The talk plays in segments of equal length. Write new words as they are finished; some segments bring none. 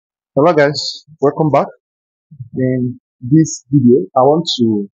Hello guys, welcome back. In this video, I want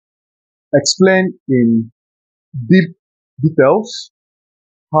to explain in deep details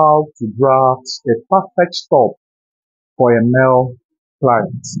how to draft a perfect stop for a male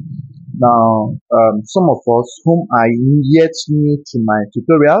client. Now, some of us whom are yet new to my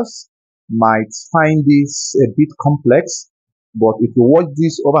tutorials might find this a bit complex, but if you watch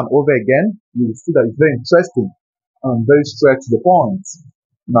this over and over again, you will see that it's very interesting and very straight to the point.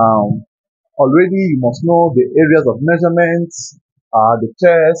 Now, already you must know the areas of measurements, the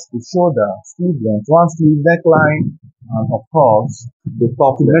chest, the shoulder, sleeve length, one sleeve, neckline, and of course the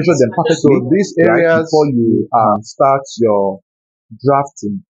top. To measure them perfectly. So these areas before you start your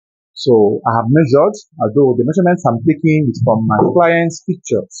drafting. So I have measured, although the measurements I'm taking is from my client's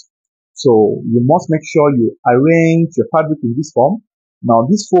pictures. So you must make sure you arrange your fabric in this form. Now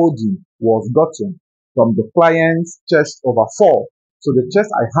this folding was gotten from the client's chest over 4. So the chest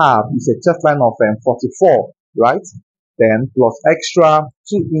I have is a chest line of 44, right? Then plus extra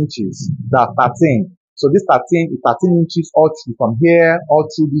 2 inches, that's 13. So this 13 is 13 inches all through from here, all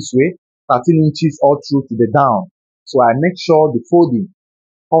through this way, 13 inches all through to the down. So I make sure the folding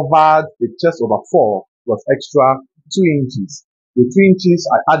covered the chest over 4 plus extra 2 inches. The 2 inches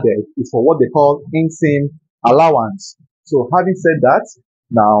I added is for what they call inseam allowance. So having said that,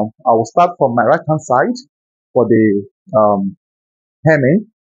 now I will start from my right hand side for the hemming,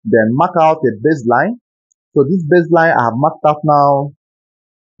 then mark out a baseline. So this baseline I have marked out now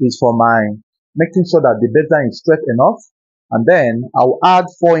is for my making sure that the baseline is straight enough, and then I will add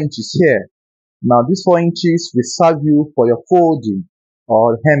 4 inches here. Now these 4 inches will serve you for your folding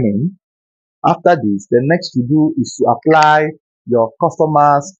or hemming. After this, the next to do is to apply your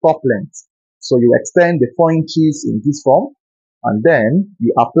customer's top length. So you extend the 4 inches in this form, and then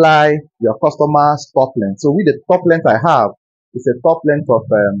you apply your customer's top length. So with the top length I have, it's a top length of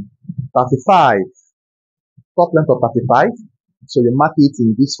 35. Top length of 35. So you mark it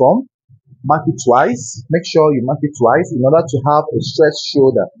in this form. Mark it twice. Make sure you mark it twice in order to have a straight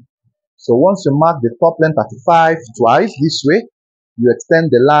shoulder. So once you mark the top length 35 twice this way, you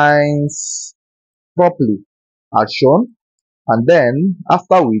extend the lines properly as shown, and then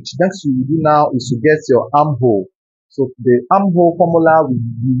after which next you will do now is to get your armhole. So the armhole formula we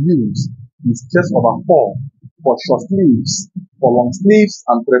use is chest over 4 for short sleeves. For long sleeves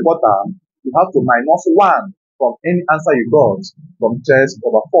and 3/4, you have to minus 1 from any answer you got from chest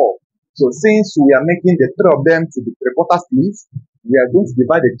over 4. So since we are making the 3 of them to the 3/4 sleeves, we are going to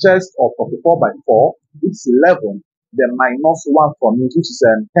divide the chest of 44 by 4, which is 11, then minus 1 from it, which is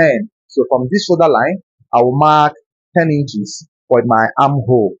 10. So from this shoulder line, I will mark 10 inches for my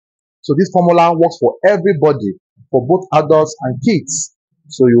armhole. So this formula works for everybody, for both adults and kids.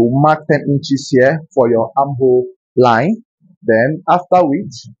 So you mark 10 inches here for your armhole line. Then after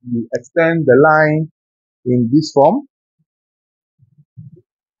which, you extend the line in this form.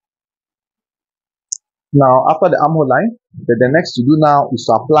 Now, after the armhole line, the next to do now is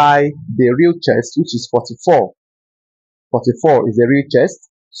to apply the real chest, which is 44. 44 is the real chest.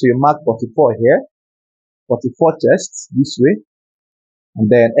 So you mark 44 here, 44 chest this way,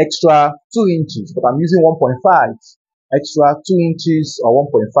 and then extra 2 inches, but I'm using 1.5. Extra 2 inches or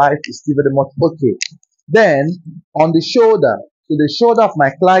 1.5 is still very much okay. Then on the shoulder, so the shoulder of my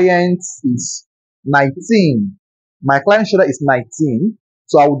client is 19. My client shoulder is 19.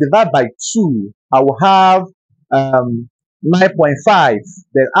 So I will divide by 2. I will have 9.5.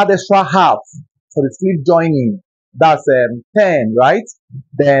 Then add extra half for the sleeve joining. That's 10, right?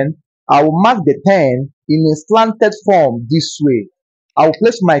 Then I will mark the 10 in a slanted form this way. I will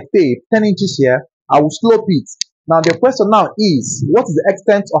place my tape 10 inches here. I will slope it. Now the question now is, what is the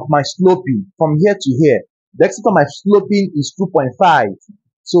extent of my sloping from here to here? The extent of my sloping is 2.5.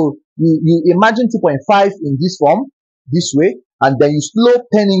 So you imagine 2.5 in this form, this way, and then you slope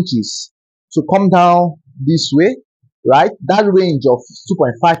 10 inches to come down this way, right? That range of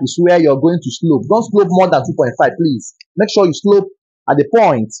 2.5 is where you're going to slope. Don't slope more than 2.5, please. Make sure you slope at the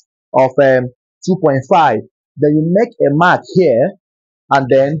point of 2.5. Then you make a mark here, and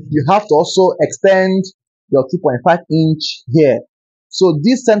then you have to also extend your 2.5 inch here. So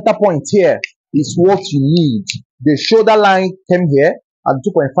this center point here is what you need. The shoulder line came here and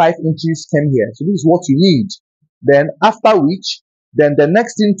 2.5 inches came here. So this is what you need. Then after which, then the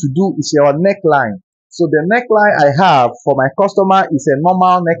next thing to do is your neckline. So the neckline I have for my customer is a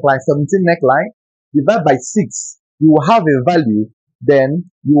normal neckline, 17 neckline. Divide by 6. You will have a value. Then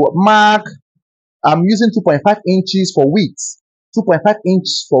you will mark, I'm using 2.5 inches for width. 2.5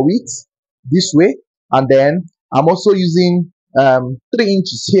 inches for width this way, and then I'm also using 3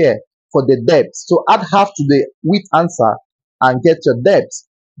 inches here for the depth. So add half to the width answer and get your depth.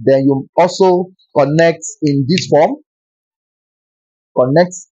 Then you also connect in this form,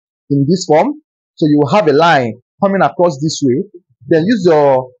 connect in this form. So you will have a line coming across this way. Then use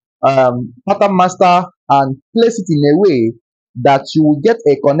your pattern master and place it in a way that you will get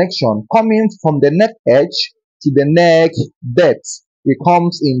a connection coming from the neck edge to the neck depth. It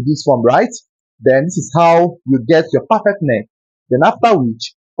comes in this form, right? Then this is how you get your perfect neck. Then after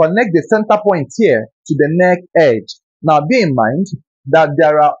which, connect the center point here to the neck edge. Now bear in mind that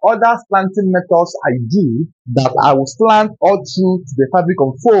there are other slanting methods I do that I will slant all through to the fabric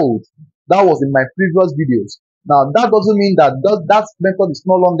unfold. That was in my previous videos. Now that doesn't mean that that method is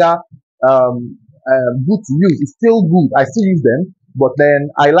no longer good to use. It's still good. I still use them, but then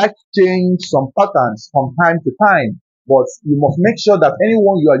I like to change some patterns from time to time. But you must make sure that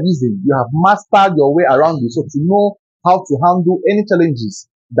anyone you are using, you have mastered your way around it, so to know how to handle any challenges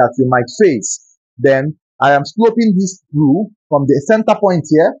that you might face. Then I am sloping this through from the center point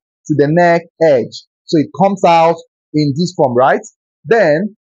here to the neck edge, so it comes out in this form, right?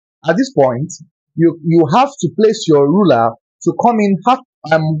 Then at this point, you have to place your ruler to come in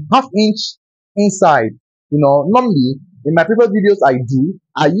half inch inside. Normally in my previous videos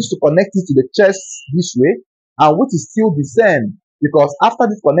I used to connect it to the chest this way, and which is still the same, because after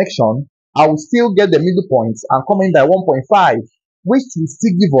this connection I will still get the middle point and come in by 1.5, which will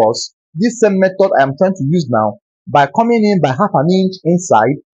still give us this same method I am trying to use now, by coming in by half an inch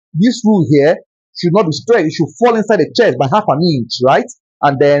inside. This rule here should not be straight, it should fall inside the chest by half an inch, right?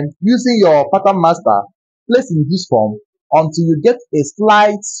 And then using your pattern master, place in this form until you get a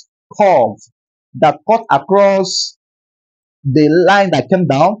slight curve that cut across the line that came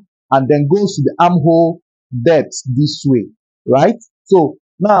down and then goes to the armhole depth this way, right? So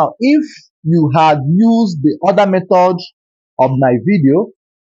now if you had used the other method of my video,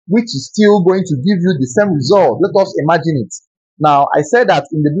 which is still going to give you the same result, let us imagine it. Now I said that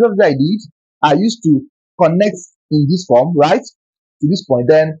in the video that I did, I used to connect in this form, right, to this point.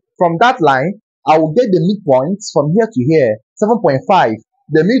 Then from that line I will get the midpoint from here to here, 7.5.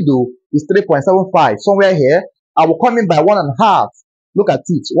 The middle is 3.75. Somewhere here I will come in by 1.5. Look at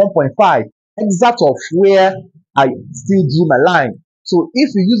it, 1.5, exact of where I still drew my line. So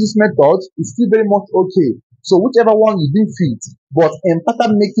if you use this method, it's still very much okay. So whichever one you do fit, but in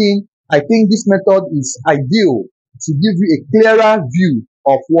pattern making, I think this method is ideal to give you a clearer view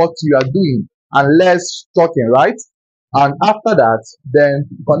of what you are doing and less talking, right? And after that, then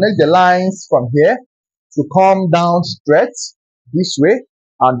connect the lines from here to come down straight this way,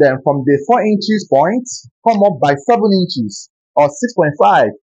 and then from the 4 inches point, come up by 7 inches or 6.5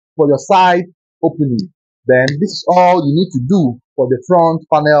 for your side opening. Then this is all you need to do for the front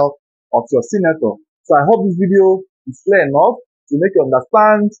panel of your senator. So I hope this video is clear enough to make you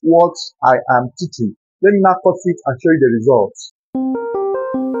understand what I am teaching. Let me now cut it and show you the results.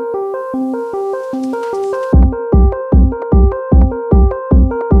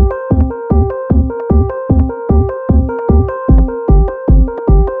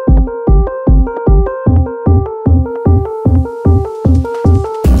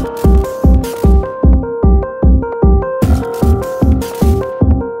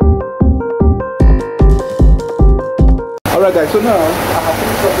 Alright guys, so now I have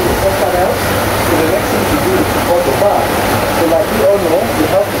finished up with the front panel. So the next thing to do is to cut the back. So like we all know, we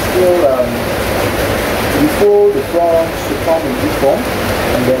have to still refold the front to come in this form,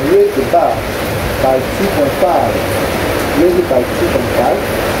 and then raise the back by 2.5. Raise it by 2.5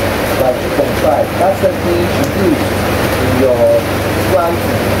 by 2.5. That's something you should do in your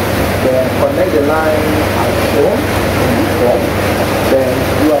slanting. Then connect the line as shown in this form. Then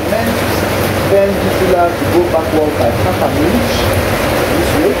you are meant to bend this ruler to go backward by half an inch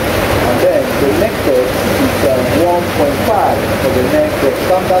this way, and then the neck depth is 1.5 for the neck depth,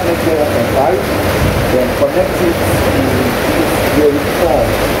 standard neck depth 1.5. Then connect it in this way form.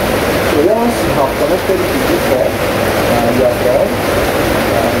 So once you have connected it to this form, you are done.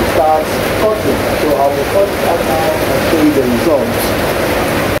 You start cutting. So I will cut it out now and show you the results.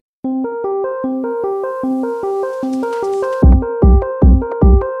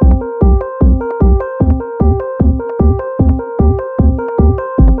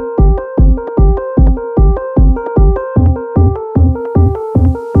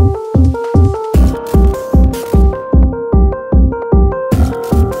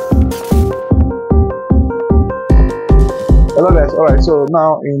 Hello guys, alright, so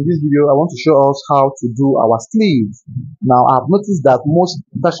now in this video I want to show us how to do our sleeve. Now I have noticed that most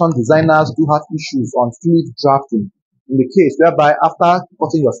fashion designers do have issues on sleeve drafting, in the case whereby after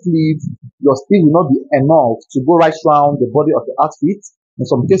cutting your sleeve will not be enough to go right round the body of the outfit. In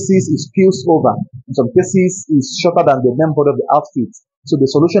some cases it spills over, in some cases it's shorter than the main body of the outfit. So the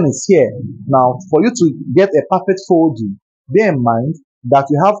solution is here. Now, for you to get a perfect folding, bear in mind that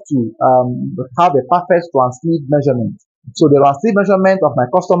you have to have a perfect trans sleeve measurement. So the trans sleeve measurement of my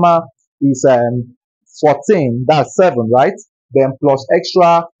customer is 14, that's 7, right? Then plus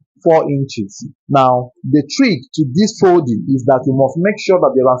extra 4 inches. Now, the trick to this folding is that you must make sure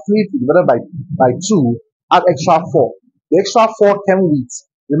that the trans sleeve is divided by 2, add extra 4. The extra 4 came with,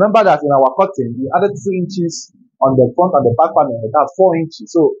 remember that in our cutting, we added 2 inches on the front and the back panel, that's 4 inches.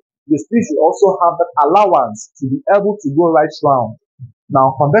 So the sleeve should also have that allowance to be able to go right round.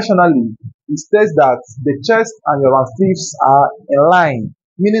 Now, conventionally, it states that the chest and your round sleeves are in line,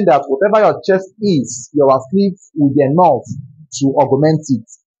 meaning that whatever your chest is, your round sleeve will be enough to augment it.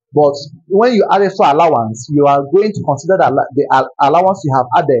 But when you add extra allowance, you are going to consider the allowance you have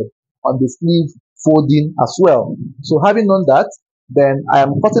added on the sleeve folding as well. So having known that, then I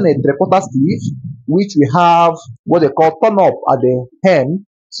am cutting a 3/4 sleeve, which we have what they call turn up at the hem.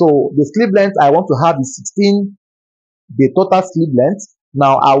 So the sleeve length I want to have is 16, the total sleeve length.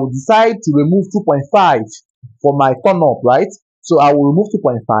 Now I will decide to remove 2.5 for my turn up, right? So I will remove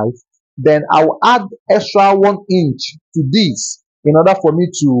 2.5. Then I will add extra 1 inch to this in order for me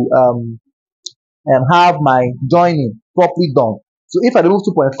to have my joining properly done. So if I remove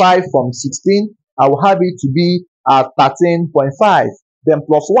 2.5 from 16, I will have it to be at 13.5. Then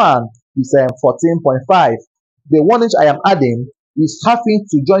plus 1 is 14.5. The 1 inch I am adding is half inch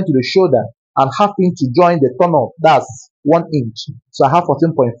to join to the shoulder and half inch to join the turn up. That's 1 inch. So I have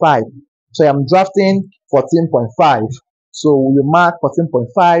 14.5. So I am drafting 14.5. So we will mark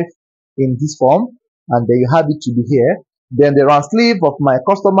 14.5 in this form, and then you have it to be here. Then the round sleeve of my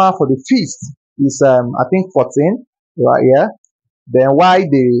customer for the fist is I think 14 right here. Then why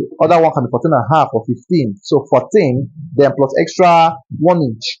the other one can be 14.5 or 15. So 14, then plus extra 1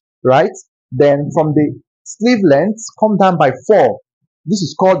 inch, right? Then from the sleeve length, come down by 4. This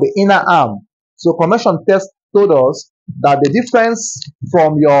is called the inner arm. So convention test told us that the difference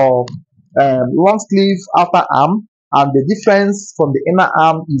from your long sleeve outer arm and the difference from the inner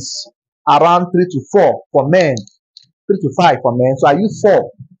arm is around 3 to 4 for men, 3 to 5 for men. So I use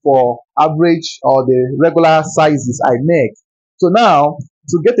 4 for average or the regular sizes I make. So now,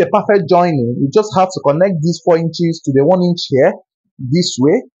 to get a perfect joining, you just have to connect these 4 inches to the 1 inch here, this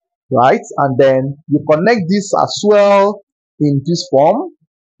way, right? And then you connect this as well in this form.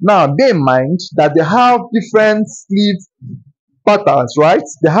 Now, bear in mind that they have different sleeve patterns, right?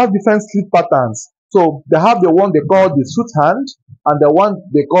 They have different sleeve patterns. So they have the one they call the suit hand and the one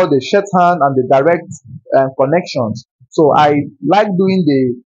they call the shirt hand and the direct connections. So I like doing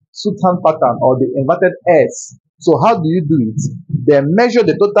the suit hand pattern or the inverted S. So how do you do it? Then measure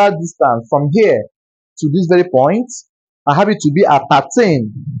the total distance from here to this very point. I have it to be at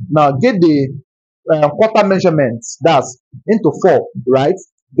 13. Now get the quarter measurements. That's into 4, right?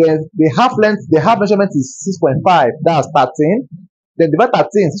 Then the half length, the half measurement is 6.5. That's 13. Then divide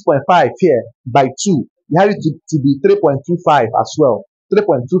 13, 6.5 here by 2. You have it to be 3.25 as well.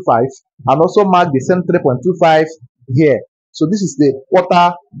 3.25. And also mark the same 3.25 here. So this is the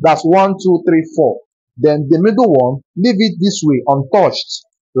quarter. That's 1, 2, 3, 4. Then the middle one, leave it this way, untouched,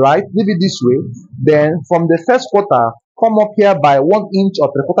 right? Leave it this way. Then from the first quarter, come up here by 1 inch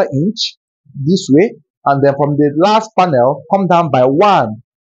or 3/4 inch, this way. And then from the last panel, come down by 1,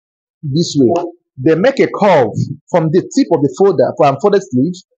 this way. Then make a curve from the tip of the folder, from folded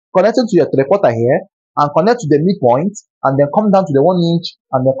sleeves, connecting to your 3/4 here, and connect to the midpoint, and then come down to the 1 inch,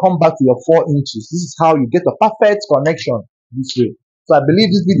 and then come back to your 4 inches. This is how you get a perfect connection this way. So I believe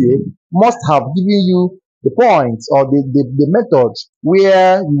this video must have given you the points or the method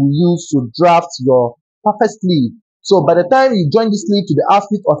where you use to draft your perfect sleeve. So by the time you join this sleeve to the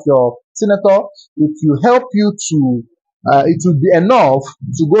outfit of your senator, it will help you to, it will be enough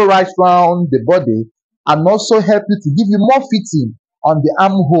to go right round the body and also help you to give you more fitting on the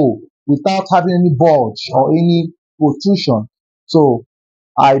armhole without having any bulge or any protrusion. So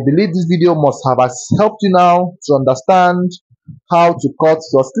I believe this video must have helped you now to understand how to cut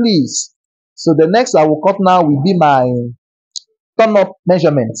your sleeves. So the next I will cut now will be my turn up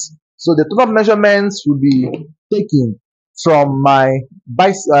measurements. So the turn up measurements will be taken from my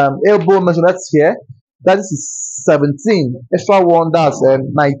elbow measurements here. That is 17. Extra one, that's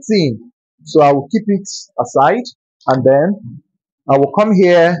 19. So I will keep it aside and then I will come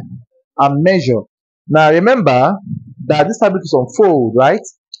here and measure. Now remember that this fabric is on fold, right?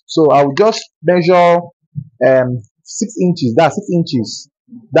 So I will just measure 6 inches. That's 6 inches.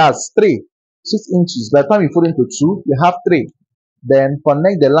 That's 3. 6 inches. By the time you fold into 2, you have 3. Then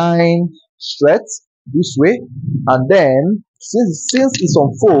connect the line straight this way, and then since it's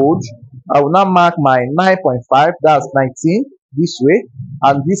on fold, I will now mark my 9.5. That's 19. this way,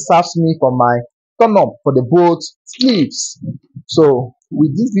 and this serves me for my turn up for the both sleeves. So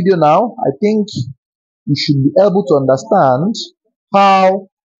with this video now, I think you should be able to understand how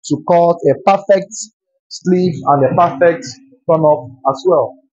to cut a perfect sleeve and a perfect turn up as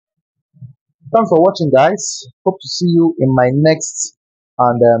well. Thanks for watching, guys. Hope to see you in my next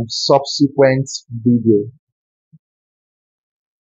and subsequent video.